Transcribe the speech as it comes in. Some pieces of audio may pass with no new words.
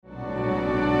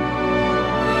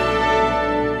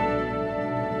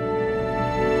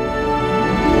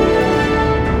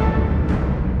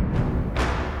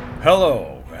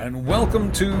Hello, and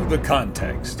welcome to The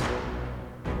Context.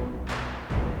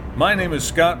 My name is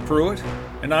Scott Pruitt,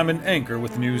 and I'm an anchor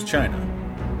with News China.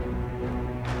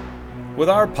 With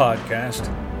our podcast,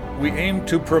 we aim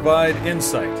to provide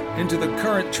insight into the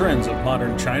current trends of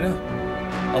modern China,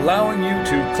 allowing you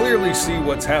to clearly see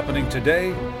what's happening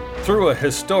today through a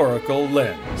historical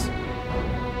lens.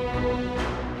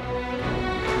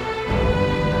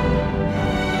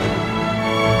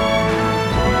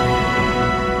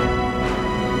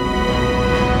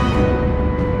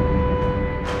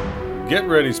 Get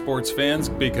ready, sports fans,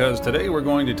 because today we're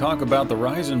going to talk about the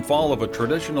rise and fall of a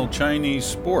traditional Chinese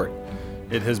sport.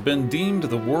 It has been deemed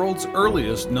the world's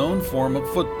earliest known form of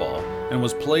football and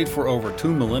was played for over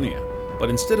 2 millennia. But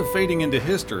instead of fading into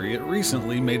history, it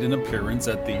recently made an appearance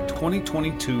at the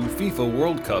 2022 FIFA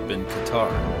World Cup in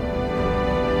Qatar.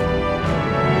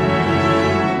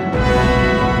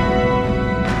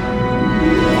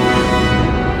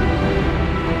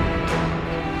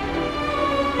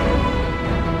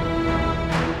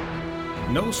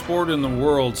 No sport in the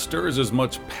world stirs as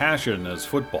much passion as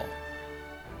football.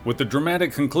 With the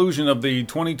dramatic conclusion of the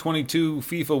 2022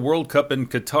 FIFA World Cup in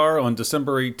Qatar on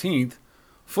December 18th,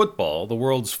 football, the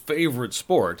world's favorite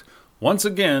sport, once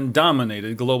again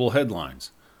dominated global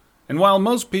headlines. And while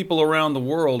most people around the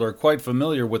world are quite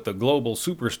familiar with the global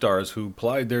superstars who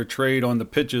plied their trade on the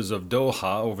pitches of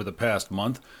Doha over the past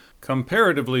month,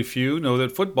 comparatively few know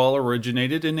that football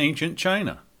originated in ancient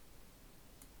China.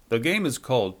 The game is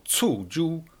called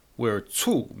cuju, where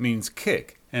cu means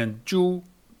kick, and ju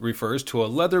refers to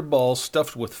a leather ball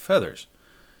stuffed with feathers.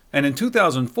 And in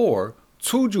 2004,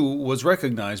 cuju was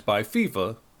recognized by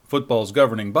FIFA, football's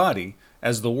governing body,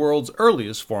 as the world's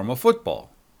earliest form of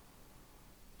football.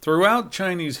 Throughout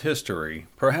Chinese history,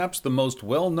 perhaps the most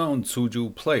well-known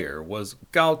cuju player was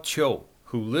Gao Qiu,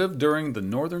 who lived during the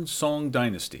Northern Song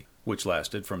dynasty, which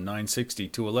lasted from 960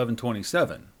 to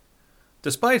 1127.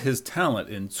 Despite his talent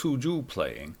in cuju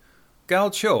playing, Gao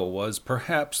Qiu was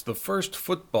perhaps the first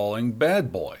footballing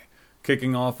bad boy,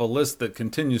 kicking off a list that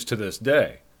continues to this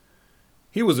day.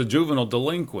 He was a juvenile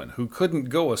delinquent who couldn't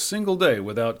go a single day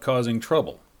without causing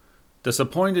trouble.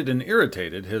 Disappointed and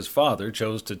irritated, his father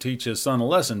chose to teach his son a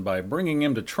lesson by bringing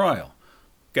him to trial.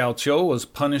 Gao Qiu was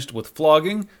punished with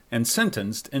flogging and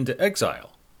sentenced into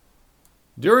exile.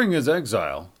 During his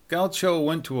exile, Gao Qiu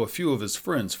went to a few of his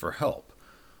friends for help.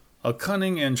 A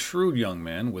cunning and shrewd young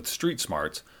man with street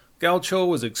smarts, Gao Qiu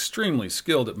was extremely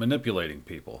skilled at manipulating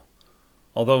people.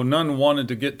 Although none wanted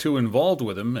to get too involved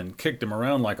with him and kicked him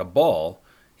around like a ball,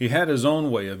 he had his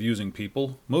own way of using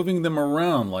people, moving them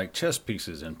around like chess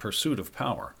pieces in pursuit of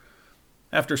power.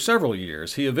 After several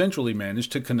years, he eventually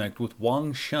managed to connect with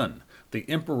Wang Shun, the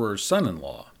emperor's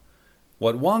son-in-law.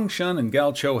 What Wang Shun and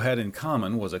Gao Qiu had in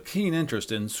common was a keen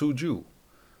interest in cuju.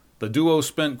 The duo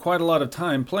spent quite a lot of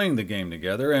time playing the game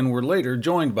together and were later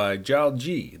joined by Zhao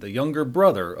Ji, the younger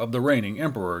brother of the reigning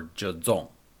emperor Zhezong.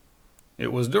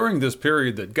 It was during this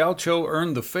period that Gao Qiu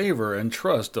earned the favor and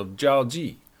trust of Zhao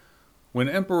Ji. When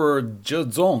Emperor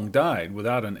Zhezong died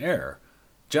without an heir,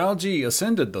 Zhao Ji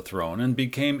ascended the throne and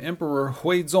became Emperor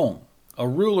Huizong, a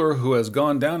ruler who has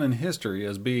gone down in history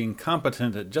as being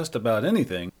competent at just about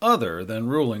anything other than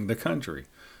ruling the country.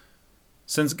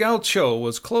 Since Gao Qiu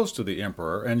was close to the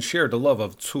emperor and shared a love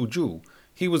of cuju,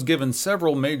 he was given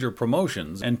several major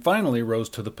promotions and finally rose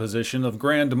to the position of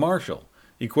Grand Marshal,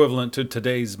 equivalent to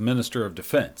today's Minister of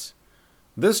Defense.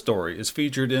 This story is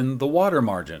featured in The Water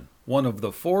Margin, one of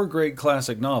the 4 great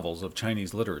classic novels of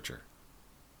Chinese literature.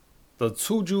 The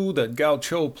cuju that Gao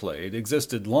Qiu played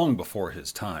existed long before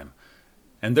his time,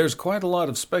 and there's quite a lot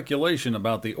of speculation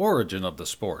about the origin of the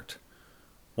sport.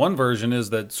 One version is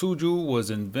that cuju was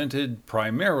invented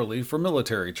primarily for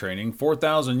military training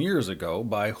 4,000 years ago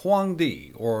by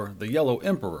Huangdi, or the Yellow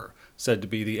Emperor, said to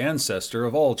be the ancestor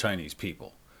of all Chinese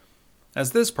people.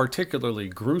 As this particularly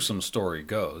gruesome story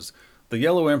goes, the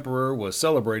Yellow Emperor was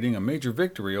celebrating a major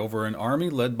victory over an army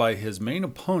led by his main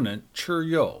opponent,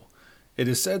 Chiyou. It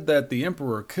is said that the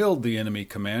emperor killed the enemy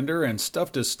commander and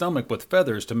stuffed his stomach with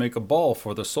feathers to make a ball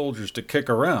for the soldiers to kick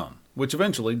around, which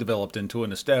eventually developed into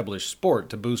an established sport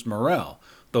to boost morale,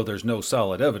 though there's no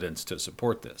solid evidence to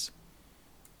support this.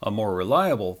 A more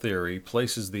reliable theory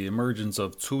places the emergence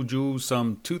of cuju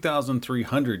some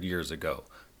 2,300 years ago,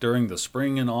 during the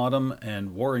spring and autumn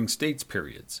and warring states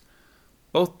periods.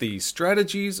 Both the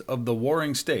strategies of the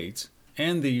warring states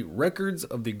and the records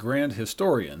of the Grand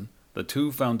Historian, the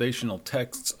 2 foundational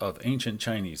texts of ancient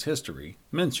Chinese history,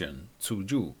 mention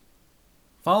cuju.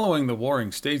 Following the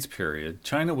Warring States period,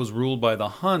 China was ruled by the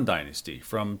Han Dynasty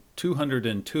from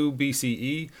 202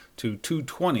 BCE to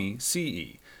 220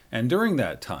 CE, and during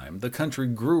that time the country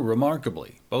grew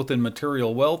remarkably, both in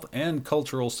material wealth and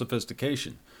cultural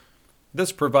sophistication.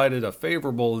 This provided a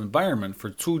favorable environment for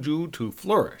cuju to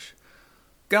flourish.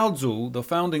 Gaozu, the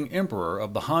founding emperor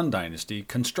of the Han Dynasty,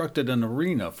 constructed an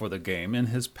arena for the game in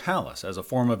his palace as a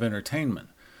form of entertainment.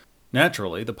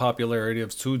 Naturally, the popularity of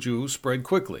cuju spread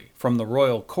quickly, from the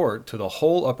royal court to the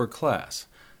whole upper class.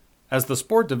 As the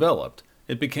sport developed,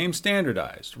 it became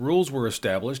standardized, rules were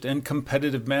established, and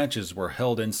competitive matches were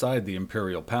held inside the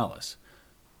imperial palace.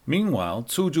 Meanwhile,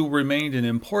 cuju remained an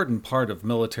important part of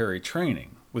military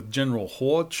training, with General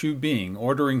Huo Qubing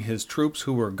ordering his troops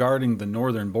who were guarding the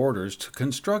northern borders to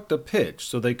construct a pitch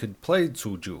so they could play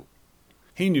cuju.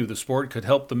 He knew the sport could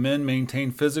help the men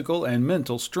maintain physical and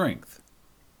mental strength.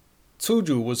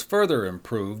 Cuju was further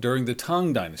improved during the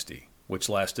Tang Dynasty, which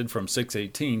lasted from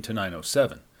 618 to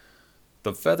 907.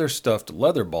 The feather-stuffed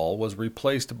leather ball was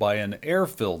replaced by an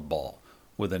air-filled ball,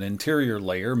 with an interior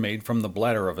layer made from the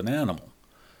bladder of an animal.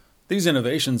 These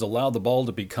innovations allowed the ball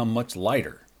to become much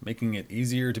lighter, making it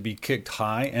easier to be kicked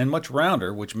high, and much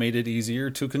rounder, which made it easier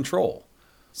to control.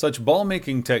 Such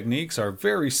ball-making techniques are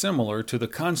very similar to the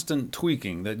constant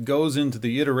tweaking that goes into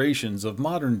the iterations of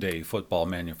modern-day football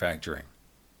manufacturing.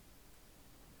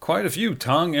 Quite a few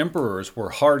Tang emperors were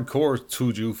hardcore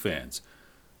cuju fans.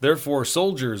 Therefore,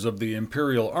 soldiers of the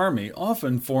imperial army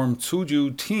often formed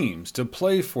cuju teams to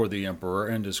play for the emperor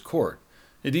and his court.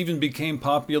 It even became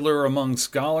popular among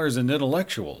scholars and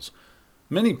intellectuals.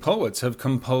 Many poets have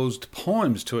composed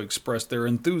poems to express their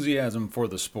enthusiasm for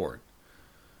the sport.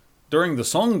 During the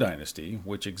Song Dynasty,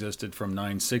 which existed from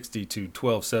 960 to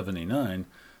 1279,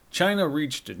 China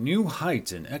reached new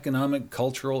heights in economic,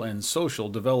 cultural, and social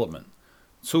development.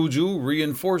 Cuju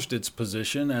reinforced its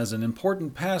position as an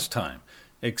important pastime,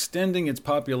 extending its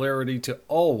popularity to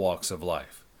all walks of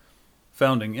life.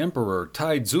 Founding Emperor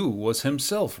Taizu was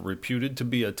himself reputed to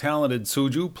be a talented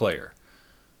cuju player.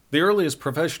 The earliest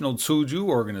professional cuju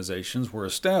organizations were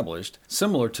established,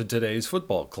 similar to today's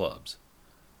football clubs.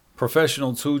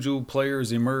 Professional cuju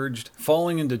players emerged,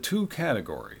 falling into two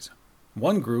categories.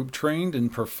 One group trained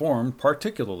and performed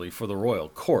particularly for the royal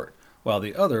court, while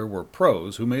the other were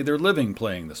pros who made their living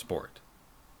playing the sport.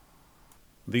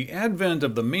 The advent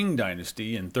of the Ming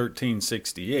Dynasty in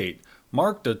 1368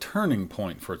 marked a turning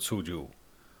point for cuju.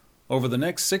 Over the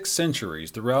next 6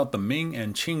 centuries throughout the Ming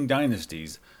and Qing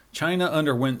dynasties, China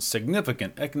underwent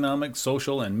significant economic,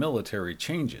 social, and military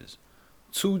changes.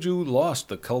 Cuju lost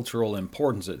the cultural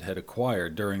importance it had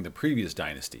acquired during the previous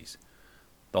dynasties.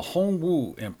 The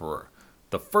Hongwu Emperor,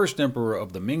 the first emperor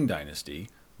of the Ming Dynasty,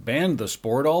 banned the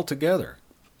sport altogether,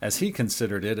 as he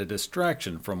considered it a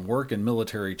distraction from work and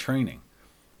military training.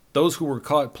 Those who were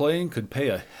caught playing could pay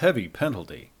a heavy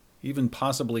penalty, even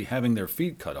possibly having their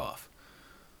feet cut off.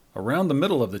 Around the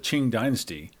middle of the Qing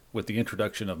dynasty, with the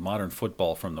introduction of modern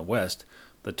football from the West,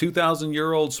 the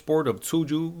 2,000-year-old sport of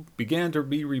cuju began to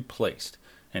be replaced,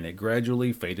 and it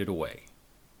gradually faded away.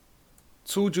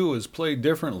 Cuju is played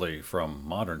differently from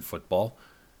modern football.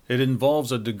 It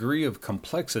involves a degree of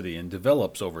complexity and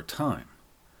develops over time.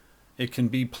 It can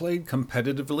be played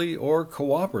competitively or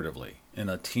cooperatively, in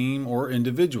a team or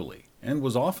individually, and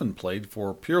was often played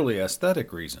for purely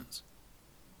aesthetic reasons.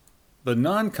 The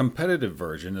non-competitive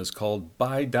version is called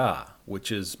bai da,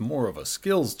 which is more of a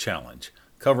skills challenge,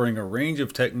 covering a range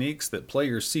of techniques that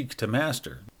players seek to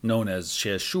master, known as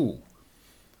xie.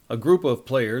 A group of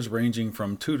players ranging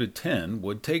from 2 to 10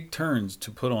 would take turns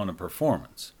to put on a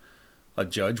performance. A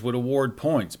judge would award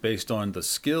points based on the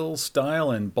skill,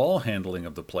 style, and ball handling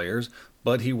of the players,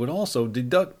 but he would also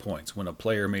deduct points when a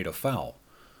player made a foul.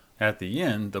 At the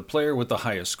end, the player with the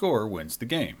highest score wins the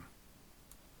game.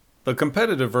 The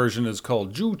competitive version is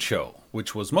called juqiu,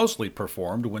 which was mostly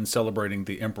performed when celebrating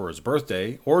the emperor's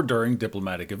birthday or during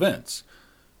diplomatic events.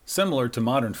 Similar to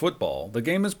modern football, the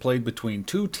game is played between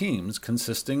 2 teams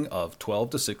consisting of 12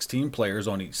 to 16 players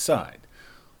on each side.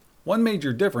 One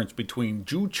major difference between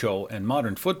juqiu and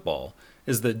modern football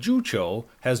is that juqiu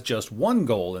has just 1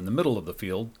 goal in the middle of the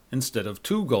field instead of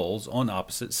 2 goals on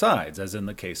opposite sides, as in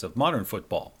the case of modern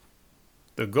football.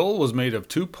 The goal was made of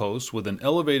 2 posts with an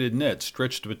elevated net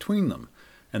stretched between them,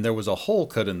 and there was a hole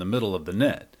cut in the middle of the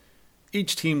net.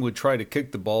 Each team would try to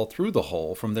kick the ball through the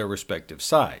hole from their respective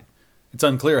side. It's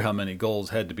unclear how many goals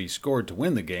had to be scored to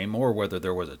win the game or whether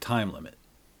there was a time limit.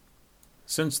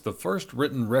 Since the first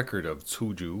written record of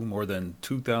cuju more than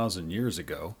 2,000 years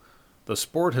ago, the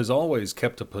sport has always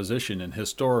kept a position in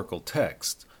historical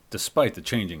texts, despite the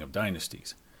changing of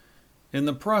dynasties. In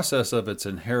the process of its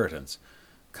inheritance,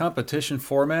 competition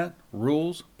format,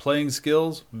 rules, playing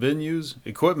skills, venues,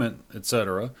 equipment,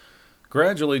 etc.,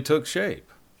 gradually took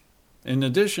shape. In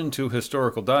addition to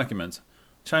historical documents,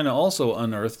 China also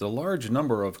unearthed a large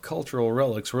number of cultural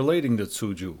relics relating to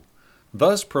cuju,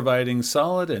 thus providing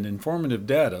solid and informative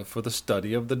data for the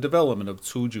study of the development of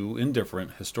cuju in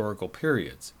different historical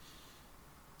periods.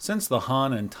 Since the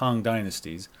Han and Tang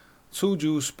dynasties,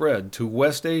 cuju spread to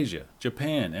West Asia,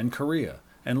 Japan, and Korea,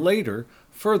 and later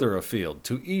further afield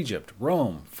to Egypt,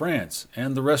 Rome, France,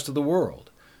 and the rest of the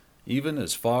world, even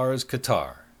as far as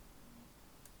Qatar.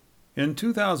 In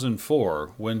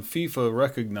 2004, when FIFA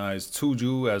recognized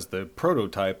cuju as the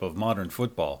prototype of modern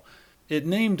football, it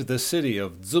named the city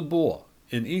of Zibo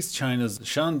in East China's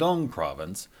Shandong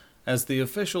province as the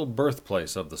official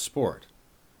birthplace of the sport.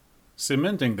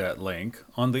 Cementing that link,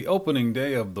 on the opening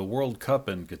day of the World Cup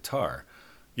in Qatar,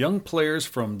 young players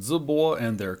from Zibo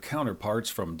and their counterparts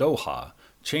from Doha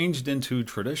changed into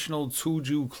traditional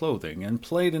cuju clothing and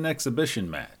played an exhibition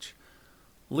match.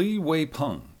 Li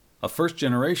Weipeng, a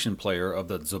first-generation player of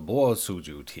the Zibo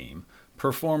cuju team,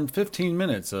 performed 15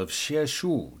 minutes of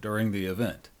xieshu during the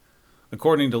event.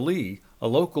 According to Li, a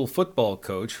local football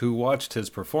coach who watched his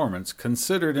performance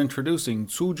considered introducing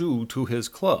cuju to his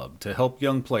club to help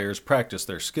young players practice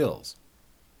their skills.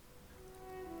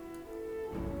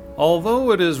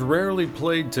 Although it is rarely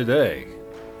played today,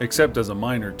 except as a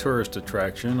minor tourist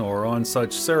attraction or on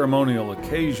such ceremonial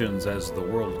occasions as the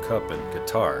World Cup in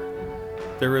Qatar,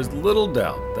 there is little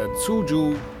doubt that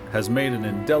cuju has made an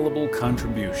indelible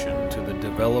contribution to the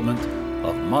development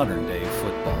of modern-day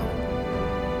football.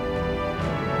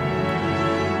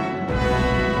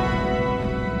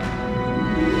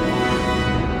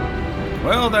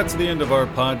 Well, that's the end of our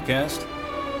podcast.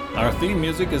 Our theme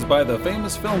music is by the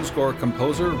famous film score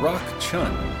composer Rock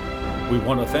Chun. We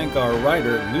want to thank our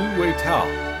writer Lu Wei Tao,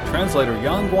 translator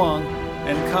Yang Guang,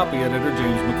 and copy editor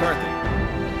James McCarthy.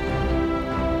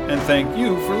 And thank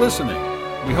you for listening.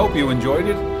 We hope you enjoyed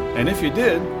it, and if you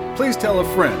did, please tell a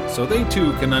friend so they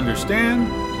too can understand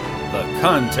the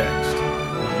context.